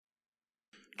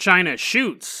China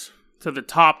shoots to the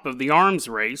top of the arms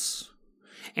race.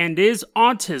 And is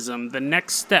autism the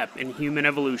next step in human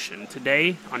evolution?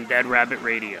 Today on Dead Rabbit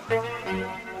Radio.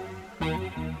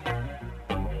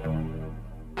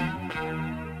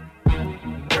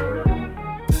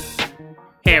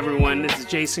 Hey everyone, this is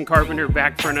Jason Carpenter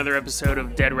back for another episode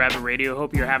of Dead Rabbit Radio.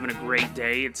 Hope you're having a great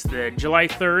day. It's the July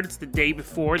 3rd, it's the day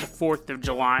before the 4th of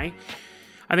July.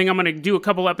 I think I'm going to do a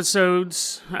couple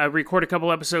episodes, record a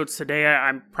couple episodes today.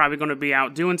 I'm probably going to be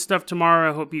out doing stuff tomorrow.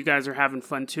 I hope you guys are having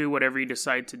fun too, whatever you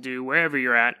decide to do, wherever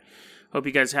you're at. Hope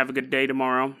you guys have a good day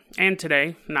tomorrow and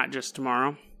today, not just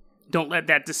tomorrow. Don't let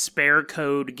that despair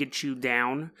code get you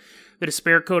down. The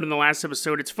despair code in the last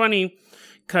episode, it's funny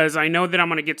because I know that I'm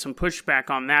going to get some pushback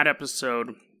on that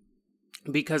episode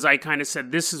because I kind of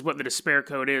said this is what the despair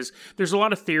code is. There's a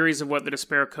lot of theories of what the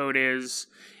despair code is,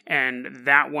 and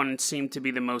that one seemed to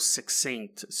be the most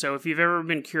succinct. So if you've ever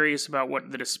been curious about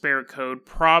what the despair code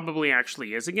probably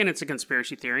actually is, again, it's a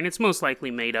conspiracy theory, and it's most likely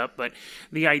made up, but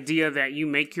the idea that you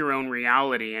make your own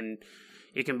reality, and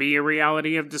it can be a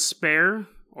reality of despair,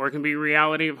 or it can be a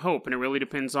reality of hope, and it really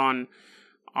depends on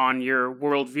your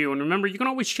worldview. And remember, you can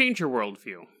always change your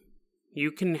worldview.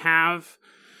 You can have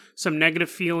some negative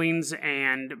feelings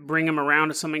and bring them around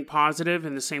to something positive,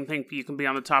 and the same thing, you can be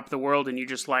on the top of the world and you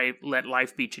just let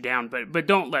life beat you down, but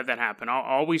don't let that happen. I'll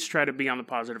always try to be on the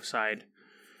positive side.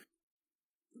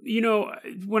 You know,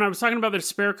 when I was talking about the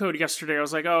despair code yesterday, I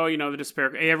was like, oh, you know, the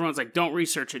despair, everyone's like, don't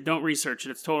research it,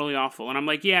 it's totally awful, and I'm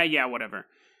like, yeah, whatever.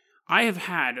 I have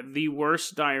had the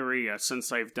worst diarrhea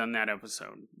since I've done that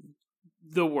episode.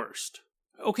 The worst.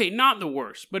 Okay, not the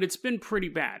worst, but it's been pretty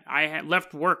bad. I had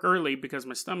left work early because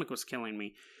my stomach was killing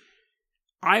me.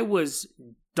 I was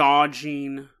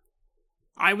dodging.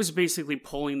 I was basically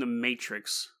pulling the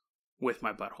Matrix with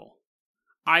my butthole.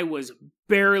 I was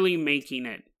barely making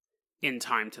it in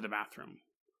time to the bathroom.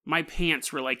 My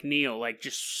pants were like Neo, like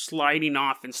just sliding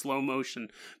off in slow motion,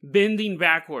 bending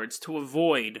backwards to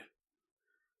avoid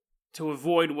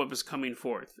what was coming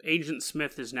forth. Agent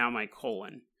Smith is now my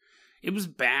colon. It was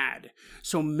bad.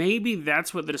 So maybe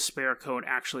that's what the despair code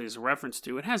actually is a reference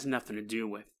to. It has nothing to do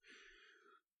with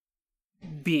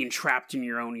being trapped in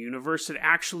your own universe. It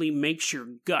actually makes your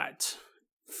gut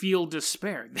feel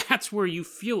despair. That's where you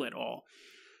feel it all.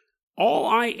 All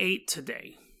I ate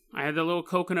today, I had the little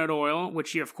coconut oil,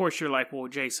 which of course you're like, well,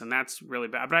 Jason, that's really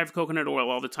bad. But I have coconut oil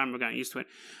all the time. I've gotten used to it.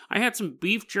 I had some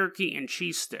beef jerky and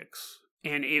cheese sticks,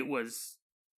 and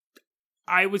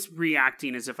I was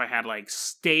reacting as if I had like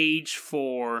stage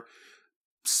 4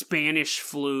 Spanish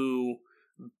flu,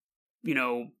 you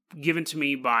know, given to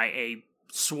me by a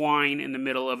swine in the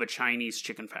middle of a Chinese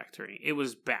chicken factory. It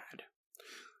was bad.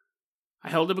 I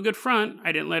held up a good front.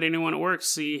 I didn't let anyone at work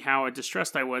see how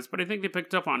distressed I was, but I think they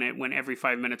picked up on it when every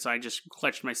 5 minutes I just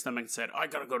clutched my stomach and said, I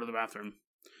gotta go to the bathroom.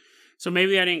 So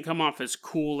maybe I didn't come off as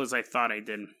cool as I thought I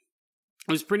did.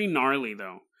 It was pretty gnarly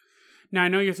though. Now, I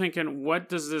know you're thinking, what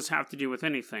does this have to do with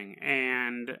anything?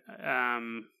 And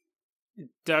it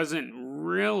doesn't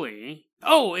really.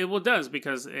 Oh, it does,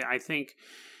 because I think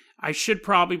I should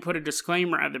probably put a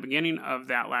disclaimer at the beginning of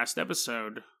that last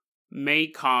episode. May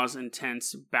cause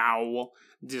intense bowel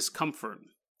discomfort.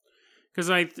 Because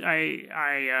it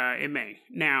may.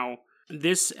 Now,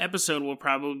 this episode will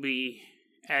probably be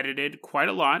edited quite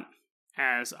a lot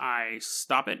as I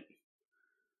stop it,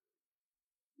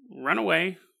 run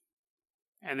away,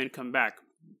 and then come back.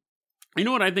 You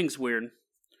know what I think's weird?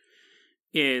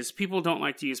 Is people don't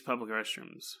like to use public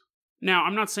restrooms. Now,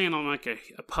 I'm not saying I'm like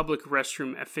a public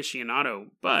restroom aficionado,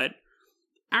 but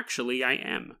actually I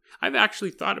am. I've actually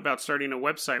thought about starting a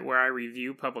website where I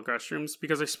review public restrooms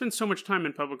because I spend so much time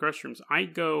in public restrooms. I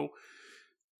go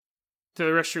to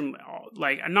the restroom,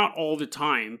 like, not all the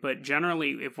time, but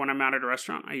generally, when I'm out at a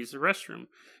restaurant, I use the restroom.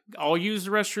 I'll use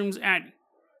the restrooms at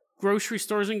grocery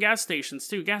stores and gas stations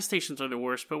too. Gas stations are the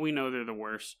worst, but we know they're the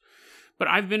worst. But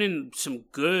I've been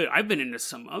into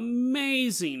some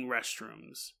amazing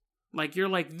restrooms. Like, you're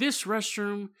like, this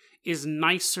restroom is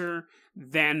nicer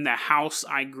than the house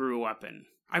I grew up in.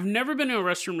 I've never been to a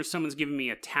restroom where someone's given me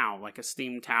a towel, like a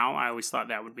steamed towel. I always thought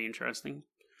that would be interesting.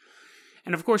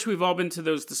 And of course, we've all been to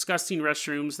those disgusting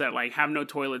restrooms that like have no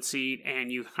toilet seat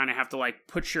and you kind of have to like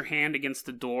put your hand against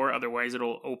the door, otherwise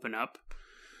it'll open up.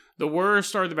 The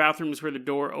worst are the bathrooms where the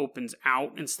door opens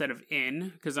out instead of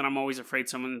in, because then I'm always afraid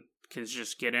someone can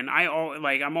just get in.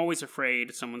 I'm always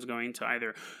afraid someone's going to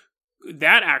either.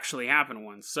 That actually happened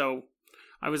once. So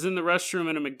I was in the restroom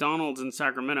at a McDonald's in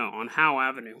Sacramento on Howe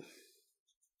Avenue.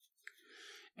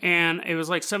 And it was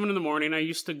like 7 in the morning. I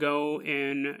used to go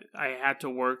in, I had to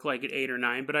work like at 8 or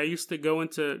 9, but I used to go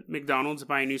into McDonald's,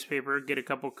 buy a newspaper, get a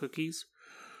couple cookies.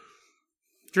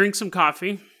 drink some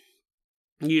coffee,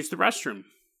 and use the restroom.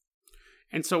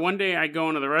 And so one day I go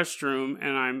into the restroom,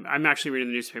 and I'm actually reading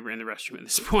the newspaper in the restroom at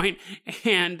this point,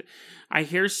 and I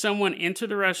hear someone enter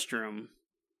the restroom,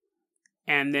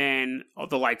 and then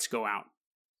the lights go out.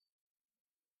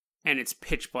 And it's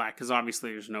pitch black, because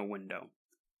obviously there's no window.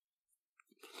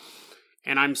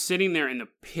 And I'm sitting there in the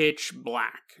pitch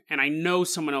black, and I know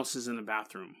someone else is in the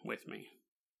bathroom with me.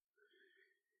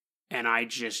 And I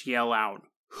just yell out,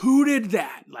 "Who did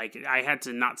that?" Like, I had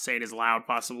to not say it as loud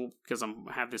possible because I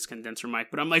have this condenser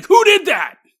mic, but I'm like, "Who did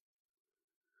that?"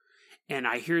 And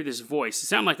I hear this voice. It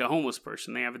sounds like a homeless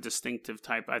person. They have a distinctive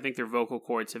type. I think their vocal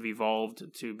cords have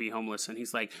evolved to be homeless. And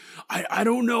he's like, I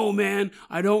don't know, man.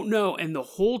 I don't know. And the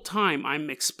whole time I'm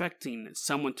expecting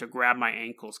someone to grab my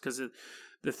ankles, because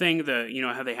the thing,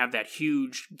 how they have that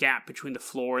huge gap between the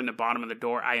floor and the bottom of the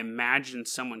door, I imagined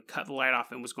someone cut the light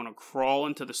off and was going to crawl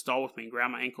into the stall with me and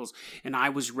grab my ankles, and I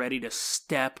was ready to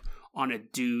step on a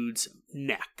dude's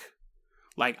neck.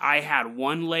 Like, I had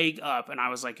one leg up, and I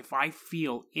was like, if I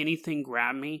feel anything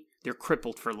grab me, they're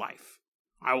crippled for life.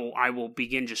 I will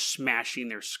begin just smashing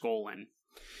their skull in.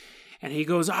 And he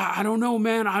goes, I don't know,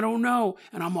 man, I don't know.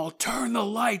 And I'm all, turn the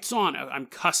lights on. I'm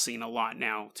cussing a lot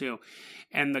now, too.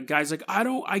 And the guy's like,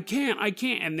 I can't.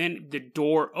 And then the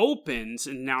door opens,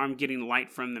 and now I'm getting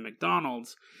light from the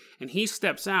McDonald's. And he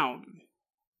steps out.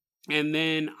 And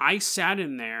then I sat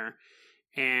in there,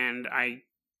 and I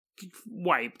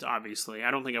wiped, obviously.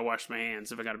 I don't think I washed my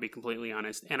hands, if I got to be completely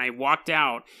honest. And I walked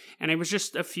out, and it was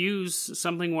just a fuse.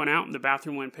 Something went out, and the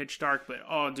bathroom went pitch dark. But,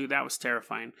 oh, dude, that was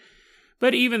terrifying.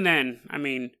 But even then, I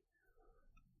mean,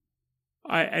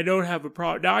 I don't have a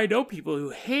problem. Now, I know people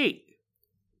who hate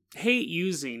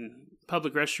using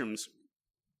public restrooms,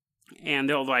 and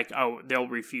they'll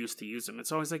refuse to use them.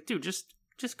 It's always like, dude, just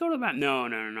go to the bathroom. No,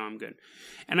 I'm good.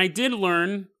 And I did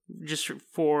learn, just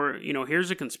for, here's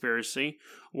a conspiracy.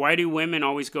 Why do women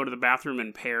always go to the bathroom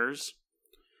in pairs?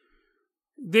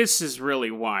 This is really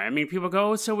why. I mean, people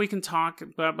go, so we can talk,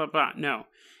 blah, blah, blah. No.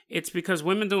 It's because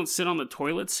women don't sit on the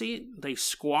toilet seat. They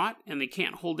squat, and they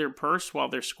can't hold their purse while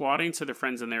they're squatting, so their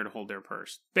friend's in there to hold their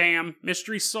purse. Bam.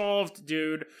 Mystery solved,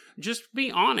 dude. Just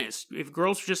be honest. If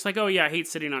girls are just like, oh yeah, I hate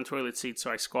sitting on toilet seats, so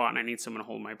I squat and I need someone to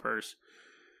hold my purse.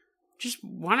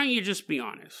 Why don't you just be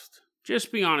honest?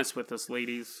 Just be honest with us,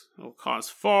 ladies. It'll cause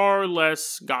far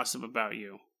less gossip about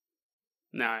you.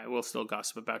 Nah, it will still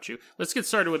gossip about you. Let's get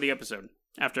started with the episode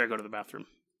after I go to the bathroom.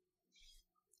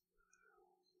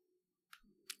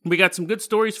 We got some good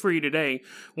stories for you today.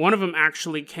 One of them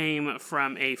actually came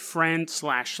from a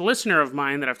friend/listener of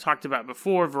mine that I've talked about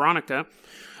before, Veronica.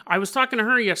 I was talking to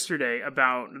her yesterday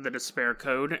about the despair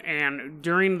code, and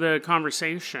during the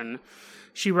conversation,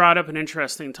 she brought up an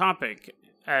interesting topic.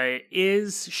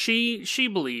 She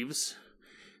believes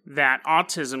that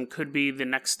autism could be the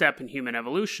next step in human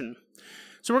evolution.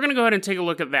 So we're going to go ahead and take a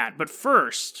look at that. But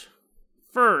first,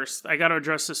 I got to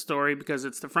address this story because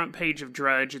it's the front page of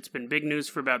Drudge. It's been big news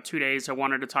for about 2 days. I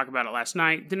wanted to talk about it last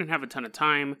night. Didn't have a ton of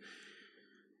time.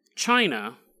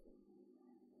 China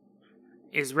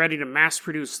is ready to mass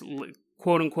produce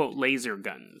quote-unquote laser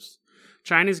guns.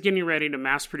 China's getting ready to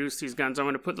mass produce these guns. I'm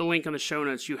going to put the link in the show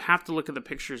notes. You have to look at the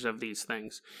pictures of these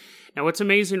things. Now, what's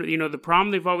amazing, the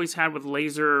problem they've always had with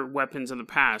laser weapons in the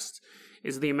past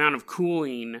is the amount of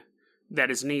cooling that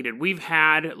is needed. We've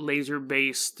had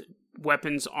laser-based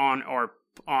weapons on our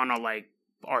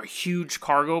huge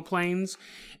cargo planes,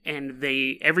 and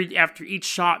after each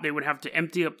shot they would have to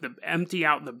empty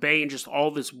out the bay, and just all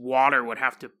this water would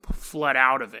have to flood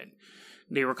out of it.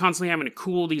 They were constantly having to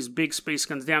cool these big space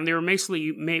guns down. They were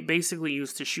basically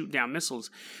used to shoot down missiles.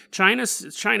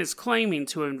 China's claiming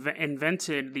to have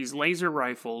invented these laser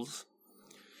rifles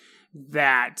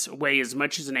that weigh as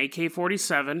much as an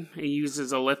AK-47. It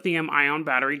uses a lithium-ion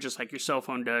battery, just like your cell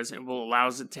phone does. It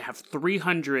allows it to have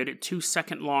 300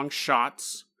 2-second long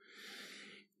shots,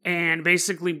 and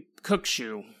basically cooks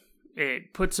you.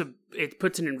 It puts an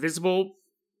invisible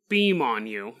beam on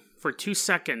you for 2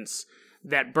 seconds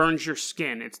that burns your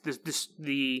skin.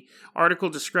 The article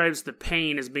describes the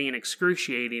pain as being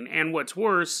excruciating, and what's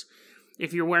worse,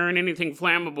 if you're wearing anything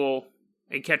flammable,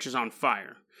 it catches on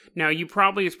fire. Now, it's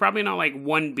probably not like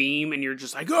one beam and you're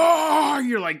just like, oh,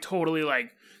 you're like totally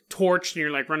like torched and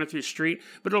you're like running through the street,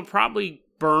 but it'll probably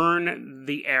burn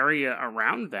the area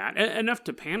around that enough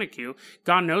to panic you.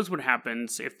 God knows what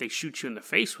happens if they shoot you in the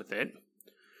face with it.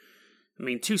 I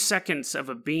mean, 2 seconds of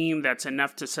a beam that's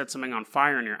enough to set something on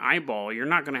fire in your eyeball, you're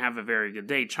not going to have a very good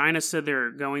day. China said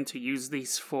they're going to use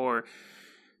these for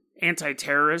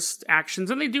anti-terrorist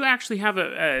actions, and they do actually have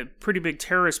a pretty big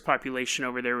terrorist population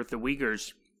over there with the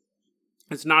Uyghurs.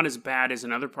 It's not as bad as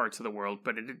in other parts of the world,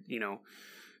 but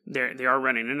they are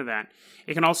running into that.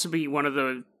 It can also be one of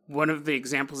the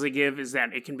examples they give is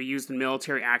that it can be used in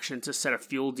military action to set a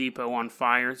fuel depot on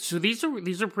fire. So these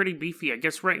are pretty beefy. I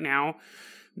guess right now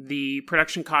the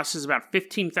production cost is about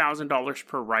 $15,000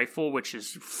 per rifle, which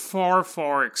is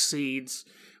far exceeds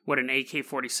what an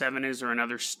AK-47 is or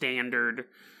another standard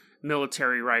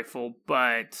military rifle,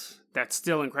 but that's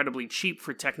still incredibly cheap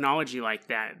for technology like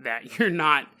that you're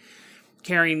not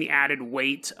carrying the added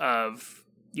weight of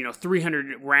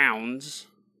 300 rounds.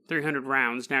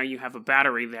 Now you have a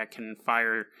battery that can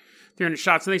fire 300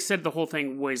 shots. And they said the whole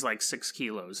thing weighs like 6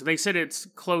 kilos. They said it's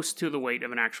close to the weight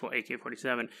of an actual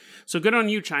AK-47. So good on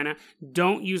you, China.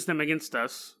 Don't use them against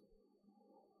us,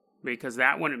 because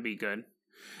that wouldn't be good.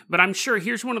 But I'm sure,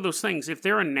 here's one of those things. If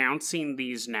they're announcing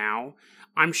these now,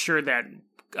 I'm sure that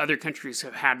other countries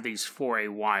have had these for a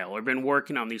while or been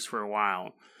working on these for a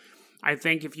while. I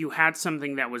think if you had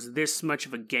something that was this much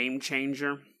of a game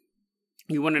changer,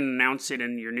 you wouldn't announce it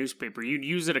in your newspaper. You'd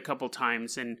use it a couple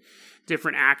times in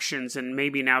different actions, and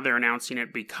maybe now they're announcing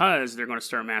it because they're going to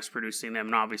start mass producing them.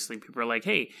 And obviously people are like,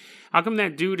 hey, how come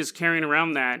that dude is carrying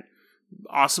around that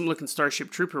awesome looking Starship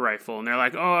Trooper rifle? And they're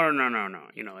like, oh,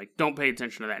 no. Don't pay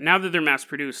attention to that. Now that they're mass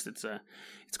produced, it's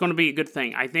going to be a good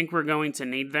thing. I think we're going to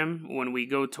need them when we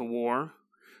go to war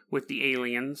with the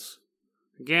aliens.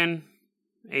 Again,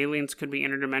 aliens could be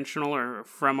interdimensional or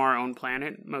from our own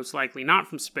planet, most likely not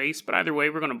from space, but either way,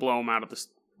 we're going to blow them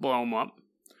up.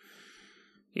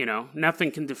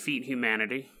 Nothing can defeat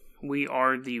humanity. We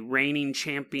are the reigning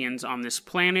champions on this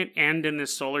planet and in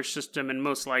this solar system and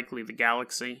most likely the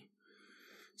galaxy.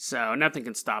 So nothing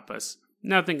can stop us.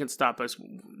 Nothing can stop us.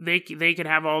 They could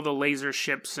have all the laser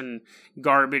ships and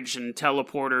garbage and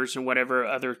teleporters and whatever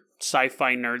other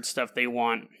sci-fi nerd stuff they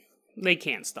want. They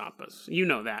can't stop us. You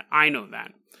know that. I know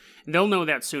that. They'll know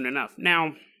that soon enough.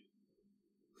 Now,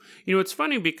 it's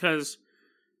funny because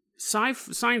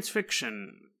science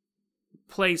fiction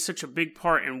plays such a big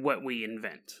part in what we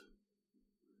invent.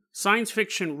 Science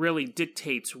fiction really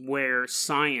dictates where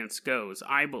science goes,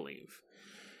 I believe.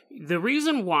 The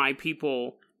reason why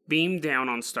people beam down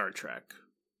on Star Trek,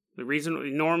 the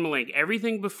reason normally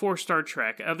everything before Star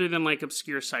Trek, other than like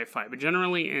obscure sci-fi, but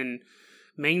generally in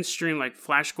mainstream like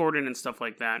Flash Gordon and stuff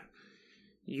like that,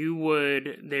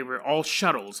 they were all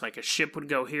shuttles. Like a ship would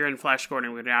go here and Flash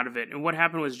Gordon would get out of it. And what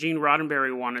happened was Gene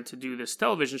Roddenberry wanted to do this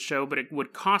television show, but it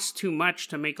would cost too much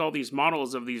to make all these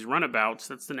models of these runabouts.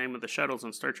 That's the name of the shuttles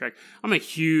on Star Trek. I'm a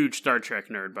huge Star Trek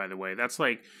nerd, by the way. That's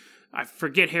like, I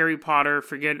forget Harry Potter,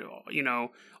 forget,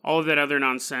 all of that other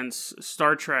nonsense.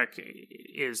 Star Trek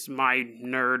is my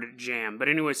nerd jam. But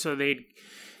anyway, so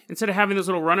instead of having those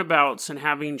little runabouts and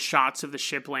having shots of the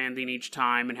ship landing each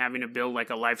time and having to build like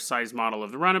a life-size model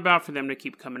of the runabout for them to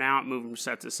keep coming out, moving from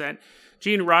set to set,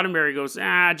 Gene Roddenberry goes,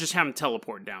 just have them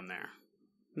teleport down there.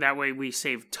 That way we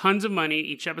save tons of money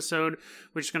each episode.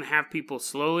 We're just going to have people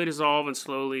slowly dissolve and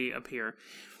slowly appear.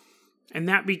 And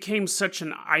that became such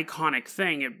an iconic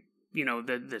thing.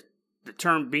 The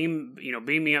term beam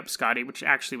me up, Scotty, which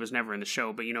actually was never in the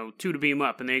show, but two to beam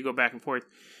up, and they go back and forth.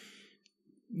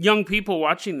 Young people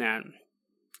watching that,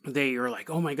 they are like,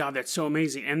 oh my God, that's so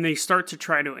amazing. And they start to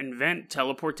try to invent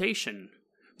teleportation.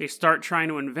 They start trying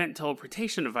to invent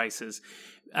teleportation devices.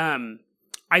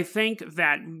 I think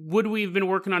that, would we have been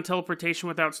working on teleportation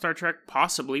without Star Trek?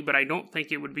 Possibly, but I don't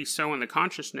think it would be so in the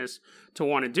consciousness to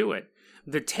want to do it.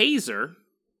 The taser,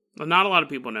 well, not a lot of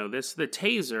people know this, the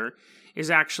taser is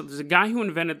actually, there's a guy who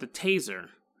invented the taser.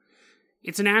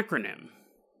 It's an acronym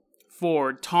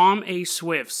for Tom A.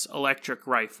 Swift's electric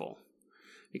rifle.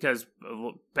 Because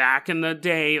back in the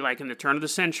day, like in the turn of the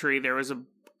century, there was a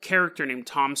character named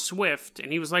Tom Swift,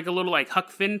 and he was like a little like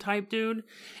Huck Finn type dude,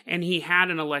 and he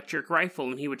had an electric rifle,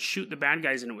 and he would shoot the bad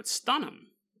guys and it would stun them.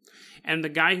 And the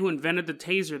guy who invented the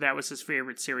taser, that was his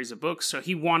favorite series of books, so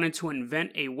he wanted to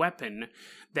invent a weapon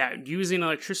that using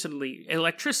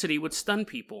electricity would stun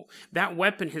people. That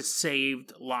weapon has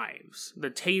saved lives. The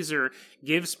taser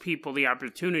gives people the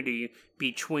opportunity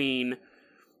between,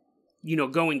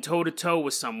 going toe-to-toe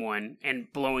with someone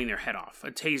and blowing their head off. A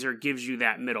taser gives you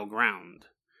that middle ground.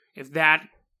 If that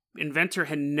inventor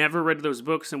had never read those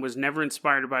books and was never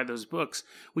inspired by those books,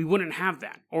 we wouldn't have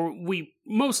that. Or we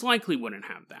most likely wouldn't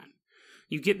have that.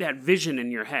 You get that vision in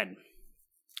your head.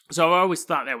 So I always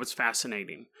thought that was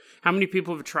fascinating. How many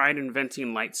people have tried inventing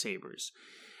lightsabers?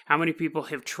 How many people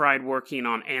have tried working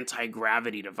on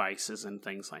anti-gravity devices and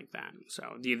things like that?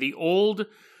 So the old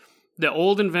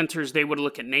inventors, they would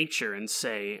look at nature and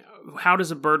say, how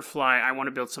does a bird fly? I want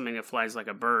to build something that flies like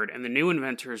a bird. And the new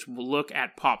inventors will look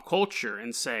at pop culture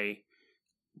and say,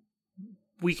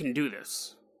 we can do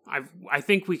this. I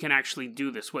think we can actually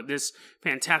do this. What this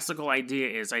fantastical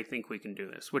idea is, I think we can do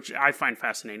this, which I find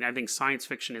fascinating. I think science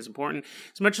fiction is important.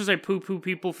 As much as I poo-poo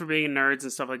people for being nerds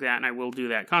and stuff like that, and I will do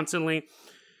that constantly,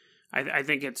 I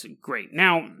think it's great.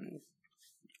 Now,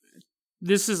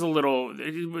 there's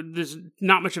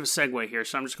not much of a segue here,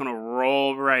 so I'm just going to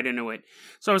roll right into it.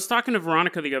 So I was talking to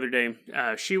Veronica the other day.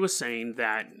 She was saying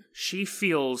that she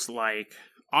feels like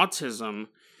autism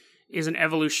is an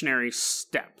evolutionary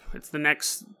step. It's the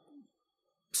next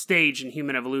stage in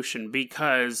human evolution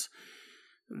because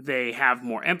they have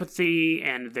more empathy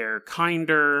and they're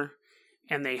kinder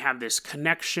and they have this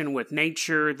connection with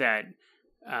nature that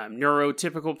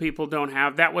neurotypical people don't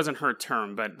have. That wasn't her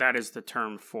term, but that is the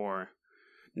term for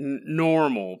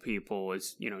normal people,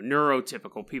 is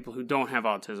neurotypical people who don't have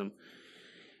autism.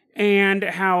 And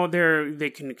how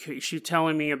she's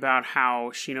telling me about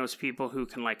how she knows people who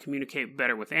can communicate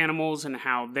better with animals and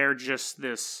how they're just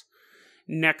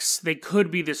they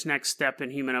could be this next step in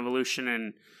human evolution.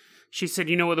 And she said,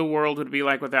 you know what the world would be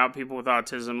like without people with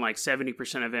autism?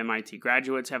 70% of MIT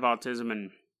graduates have autism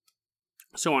and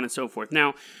so on and so forth.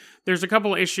 Now, there's a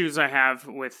couple of issues I have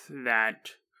with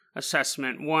that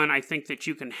assessment. One, I think that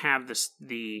you can have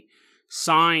the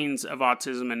signs of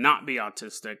autism and not be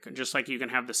autistic, just like you can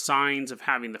have the signs of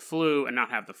having the flu and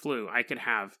not have the flu. I could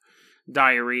have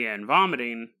diarrhea and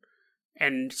vomiting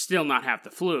and still not have the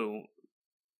flu.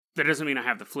 That doesn't mean I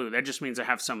have the flu. That just means I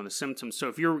have some of the symptoms. So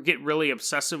if you get really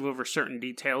obsessive over certain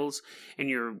details and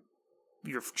you're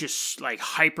just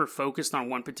hyper focused on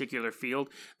one particular field,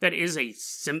 that is a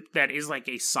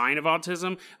sign of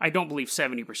autism. I don't believe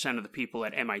 70% of the people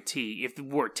at MIT, if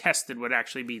were tested, would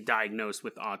actually be diagnosed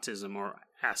with autism or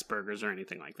Asperger's or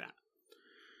anything like that.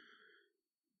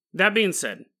 That being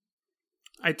said,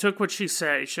 I took what she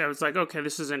said. I was like, okay,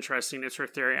 this is interesting. It's her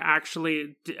theory.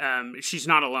 Actually, she's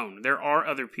not alone. There are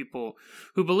other people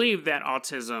who believe that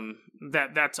autism,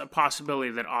 that's a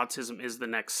possibility that autism is the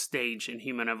next stage in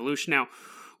human evolution. Now,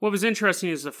 what was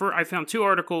interesting is I found two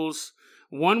articles.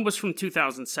 One was from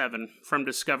 2007 from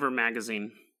Discover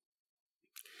magazine.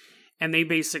 And they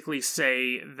basically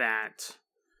say that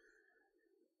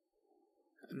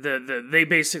they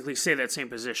basically say that same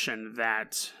position,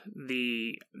 that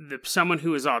the someone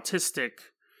who is autistic,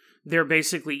 they're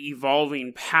basically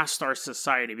evolving past our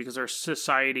society because our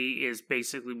society is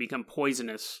basically become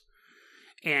poisonous,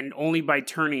 and only by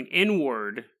turning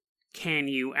inward can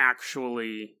you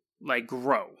actually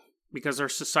grow, because our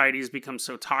society has become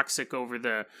so toxic over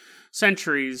the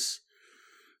centuries.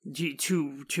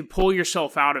 To pull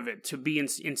yourself out of it, to be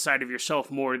inside of yourself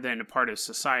more than a part of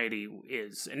society,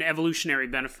 is an evolutionary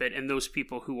benefit, and those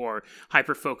people who are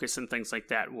hyper-focused and things like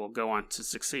that will go on to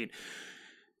succeed.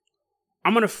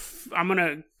 I'm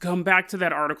gonna come back to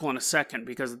that article in a second,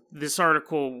 because this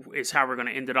article is how we're gonna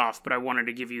end it off, but I wanted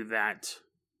to give you that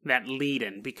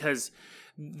lead-in, because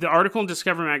the article in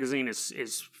Discover magazine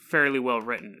is fairly well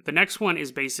written. The next one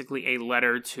is basically a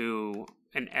letter to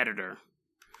an editor,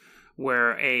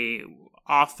 where a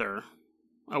author,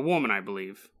 a woman, I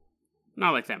believe,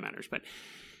 not like that matters, but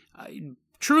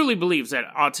truly believes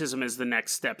that autism is the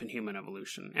next step in human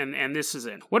evolution. And this is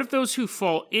it. What if those who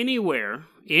fall anywhere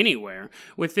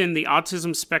within the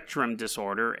autism spectrum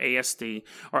disorder, ASD,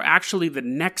 are actually the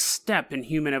next step in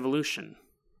human evolution?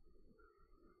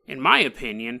 In my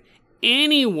opinion,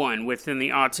 anyone within the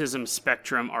autism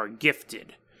spectrum are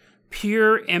gifted.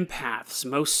 Pure empaths,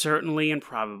 most certainly and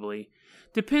probably,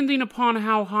 depending upon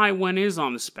how high one is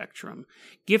on the spectrum,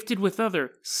 gifted with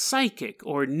other psychic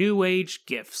or new age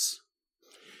gifts.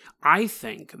 I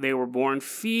think they were born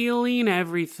feeling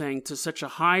everything to such a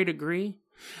high degree.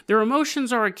 Their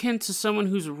emotions are akin to someone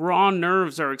whose raw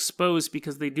nerves are exposed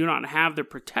because they do not have the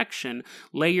protection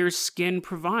layers skin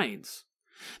provides.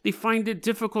 They find it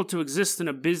difficult to exist in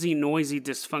a busy, noisy,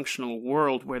 dysfunctional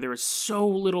world where there is so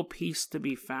little peace to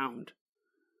be found.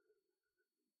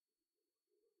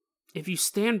 If you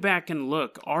stand back and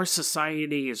look, our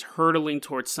society is hurtling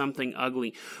towards something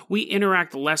ugly. We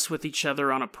interact less with each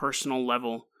other on a personal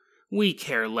level. We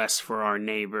care less for our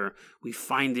neighbor. We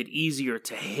find it easier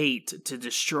to hate, to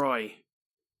destroy.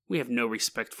 We have no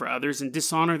respect for others and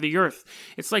dishonor the earth.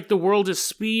 It's like the world is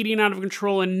speeding out of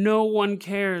control and no one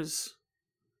cares.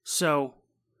 So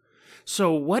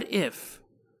what if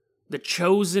the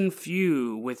chosen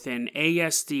few within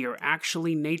ASD are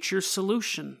actually nature's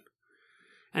solution?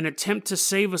 An attempt to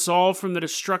save us all from the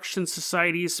destruction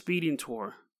society is speeding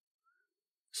toward,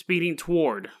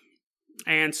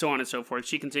 and so on and so forth.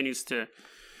 She continues to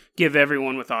give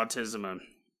everyone with autism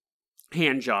a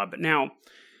hand job. Now,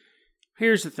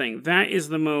 here's the thing. That is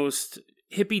the most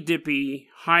hippy-dippy,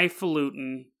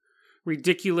 highfalutin,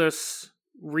 ridiculous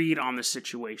read on the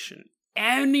situation.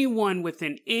 Anyone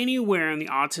within anywhere in the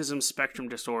autism spectrum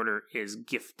disorder is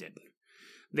gifted.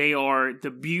 They are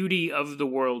the beauty of the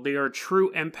world. They are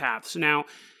true empaths. Now,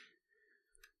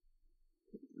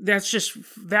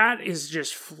 that is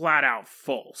just flat out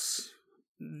false.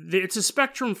 It's a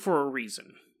spectrum for a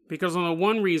reason. Because on the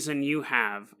one reason you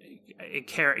have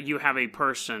a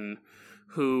person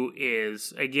who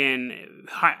is, again,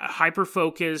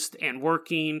 hyper-focused and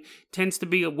working, tends to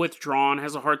be withdrawn,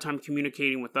 has a hard time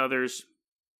communicating with others,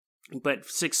 but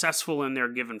successful in their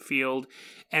given field.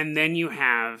 And then you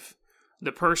have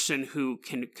the person who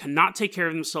cannot take care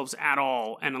of themselves at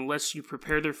all, and unless you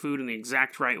prepare their food in the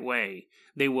exact right way,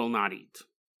 they will not eat.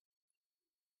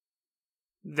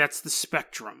 That's the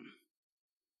spectrum.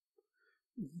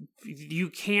 You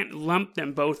can't lump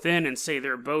them both in and say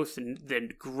they're both the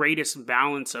greatest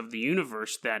balance of the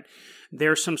universe, that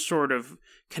they're some sort of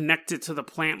connected to the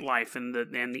plant life and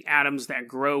the atoms that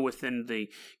grow within the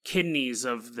kidneys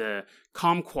of the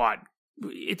kumquat.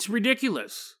 It's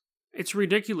ridiculous. It's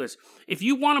ridiculous. If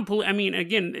you want to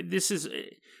again,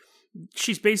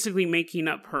 she's basically making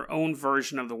up her own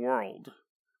version of the world,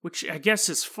 which I guess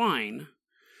is fine.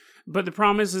 But the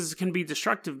problem is it can be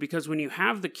destructive, because when you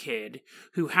have the kid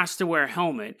who has to wear a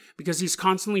helmet because he's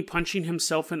constantly punching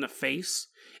himself in the face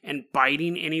and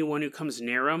biting anyone who comes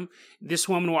near him, this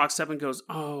woman walks up and goes,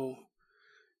 "Oh,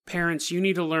 parents, you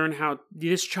need to learn how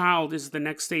this child is the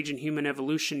next stage in human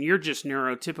evolution. You're just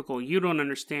neurotypical. You don't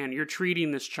understand. You're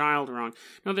treating this child wrong."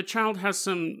 No, the child has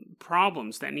some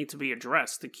problems that need to be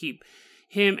addressed to keep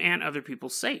him and other people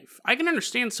safe. I can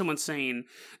understand someone saying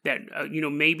that,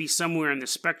 maybe somewhere in the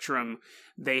spectrum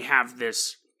they have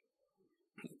this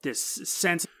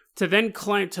sense to then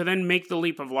make the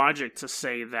leap of logic to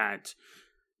say that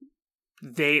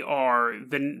we're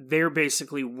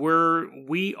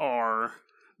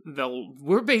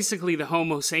basically the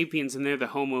Homo sapiens and they're the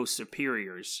Homo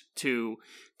superiors, to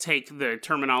take the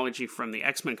terminology from the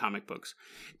X-Men comic books.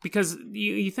 Because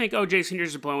you think, oh, Jason, you're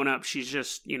just blowing up. She's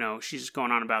just, she's just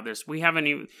going on about this.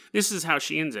 This is how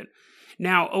she ends it.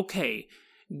 Now, okay,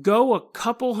 go a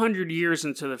couple hundred years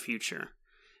into the future.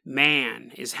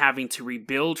 Man is having to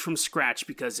rebuild from scratch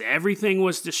because everything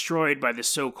was destroyed by the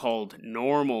so-called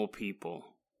normal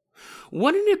people.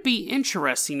 Wouldn't it be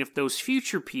interesting if those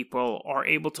future people are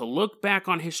able to look back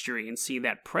on history and see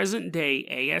that present-day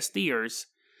ASDers,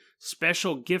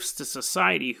 special gifts to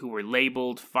society who were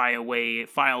labeled, filed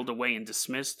away, and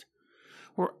dismissed,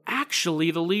 were actually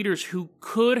the leaders who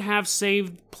could have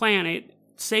saved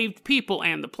people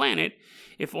and the planet,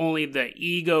 if only the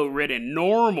ego-ridden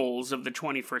normals of the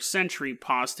 21st century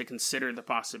paused to consider the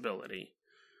possibility.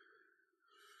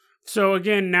 So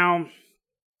again, now,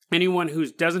 anyone who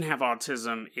doesn't have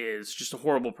autism is just a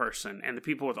horrible person, and the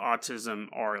people with autism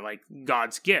are like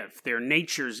God's gift. They're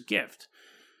nature's gift.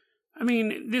 I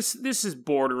mean, this is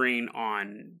bordering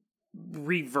on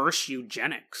reverse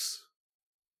eugenics.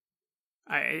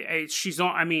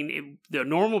 The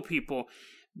normal people,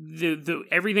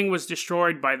 everything was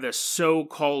destroyed by the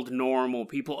so-called normal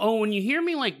people. Oh, when you hear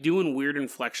me like doing weird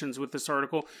inflections with this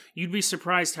article, you'd be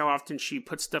surprised how often she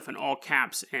puts stuff in all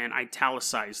caps and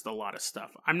italicized a lot of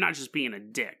stuff. I'm not just being a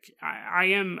dick. I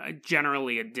am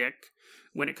generally a dick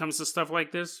when it comes to stuff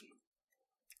like this.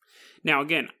 Now,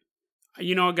 again,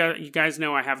 you guys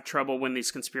know I have trouble when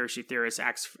these conspiracy theorists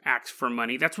ask for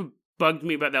money. That's what bugged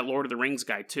me about that Lord of the Rings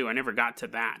guy, too. I never got to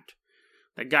that.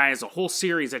 That guy has a whole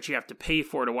series that you have to pay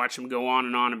for to watch him go on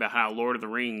and on about how Lord of the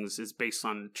Rings is based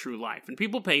on true life. And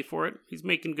people pay for it. He's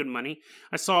making good money.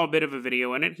 I saw a bit of a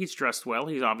video in it. He's dressed well.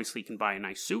 He obviously can buy a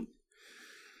nice suit.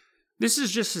 This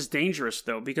is just as dangerous,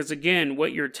 though, because, again,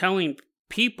 what you're telling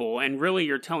people, and really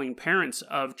you're telling parents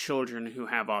of children who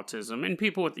have autism, and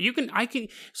people with,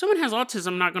 someone has autism,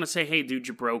 I'm not going to say, hey, dude,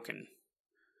 you're broken.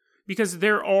 Because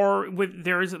there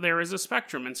is a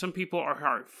spectrum, and some people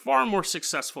are far more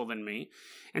successful than me,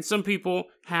 and some people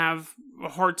have a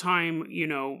hard time,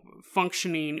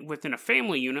 functioning within a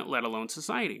family unit, let alone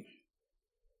society.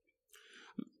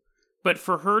 But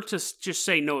for her to just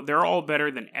say, no, they're all better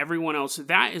than everyone else,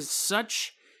 that is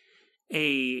such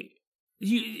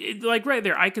like right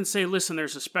there, I can say, listen,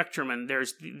 there's a spectrum, and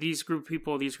there's these group of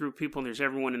people, and there's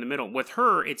everyone in the middle. With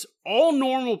her, it's all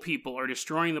normal people are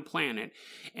destroying the planet,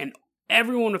 and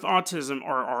everyone with autism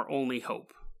are our only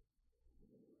hope.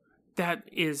 That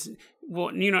is,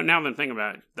 well, now that I'm thinking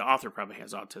about it, the author probably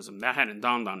has autism. That hadn't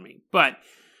dawned on me. But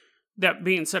that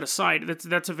being set aside,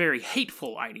 that's a very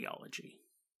hateful ideology.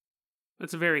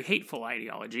 That's a very hateful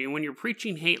ideology. And when you're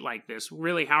preaching hate like this,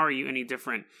 really, how are you any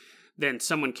different than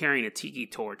someone carrying a tiki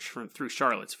torch through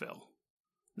Charlottesville?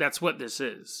 That's what this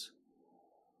is.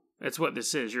 That's what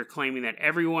this is. You're claiming that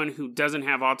everyone who doesn't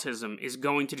have autism is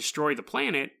going to destroy the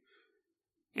planet,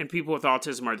 and people with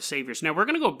autism are the saviors. Now, we're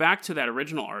going to go back to that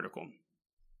original article,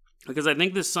 because I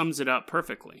think this sums it up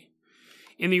perfectly.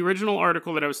 In the original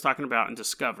article that I was talking about in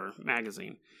Discover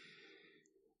magazine,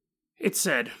 it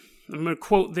said, I'm going to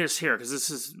quote this here, because this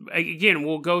is, again,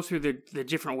 we'll go through the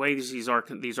different ways these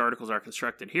articles are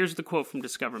constructed. Here's the quote from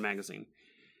Discover magazine.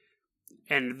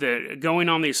 And going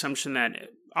on the assumption that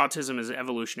autism is an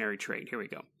evolutionary trait. Here we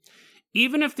go.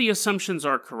 Even if the assumptions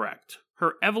are correct,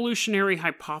 her evolutionary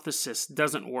hypothesis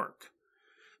doesn't work.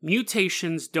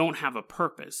 Mutations don't have a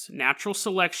purpose. Natural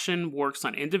selection works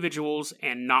on individuals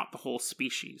and not the whole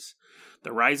species.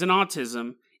 The rise in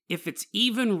autism, if it's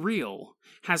even real,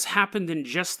 has happened in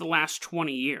just the last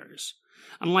 20 years.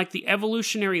 Unlike the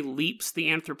evolutionary leaps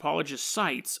the anthropologist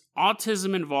cites,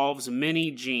 autism involves many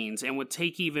genes and would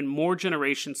take even more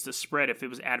generations to spread if it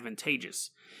was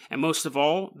advantageous. And most of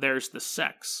all, there's the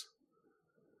sex.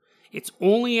 It's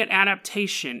only an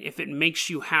adaptation if it makes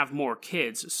you have more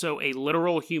kids, so a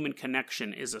literal human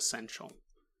connection is essential.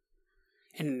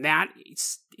 And that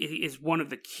is one of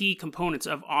the key components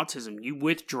of autism. You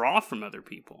withdraw from other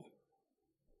people.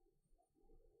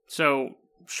 So,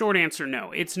 short answer,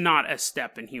 no. It's not a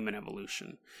step in human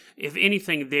evolution. If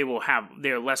anything,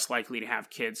 they're less likely to have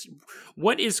kids.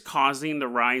 What is causing the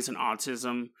rise in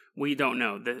autism? We don't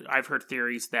know. I've heard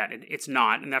theories that it's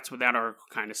not, and that's what that article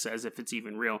kind of says, if it's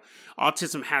even real.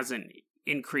 Autism hasn't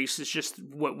increased. It's just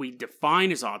what we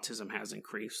define as autism has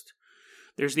increased.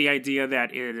 There's the idea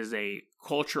that it is a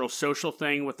cultural, social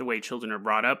thing with the way children are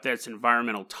brought up, that it's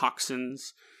environmental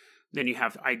toxins. Then you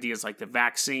have ideas like the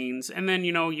vaccines. And then,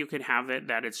 you could have it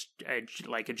that it's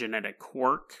like a genetic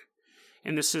quirk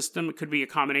in the system. It could be a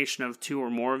combination of two or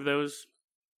more of those.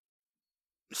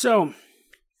 So,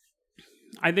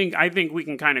 I think we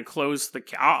can kind of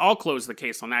I'll close the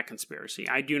case on that conspiracy.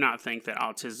 I do not think that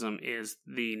autism is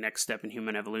the next step in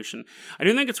human evolution. I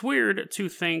do think it's weird to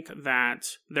think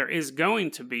that there is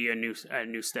going to be a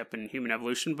new step in human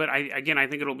evolution, but I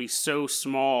think it'll be so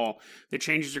small. The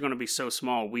changes are going to be so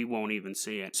small we won't even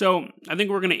see it. So I think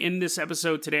we're going to end this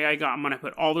episode today. I'm going to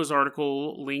put all those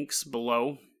article links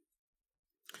below.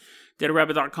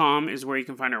 DeadRabbit.com is where you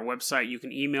can find our website. You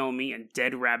can email me at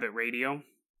deadrabbitradio.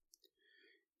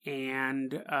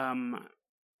 And,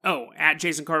 at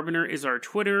Jason Carpenter is our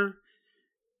Twitter.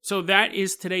 So that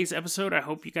is today's episode. I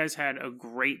hope you guys had a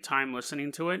great time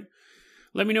listening to it.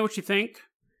 Let me know what you think.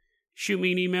 Shoot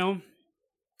me an email.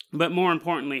 But more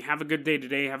importantly, have a good day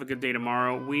today. Have a good day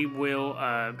tomorrow. We're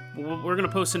going to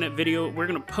post a video. We're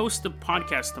going to post the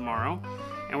podcast tomorrow.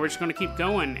 And we're just going to keep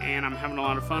going, and I'm having a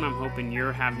lot of fun. I'm hoping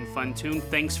you're having fun, too.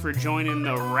 Thanks for joining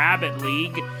the Rabbit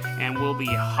League, and we'll be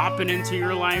hopping into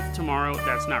your life tomorrow.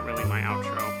 That's not really my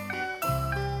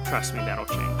outro. Trust me, that'll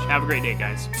change. Have a great day,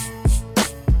 guys.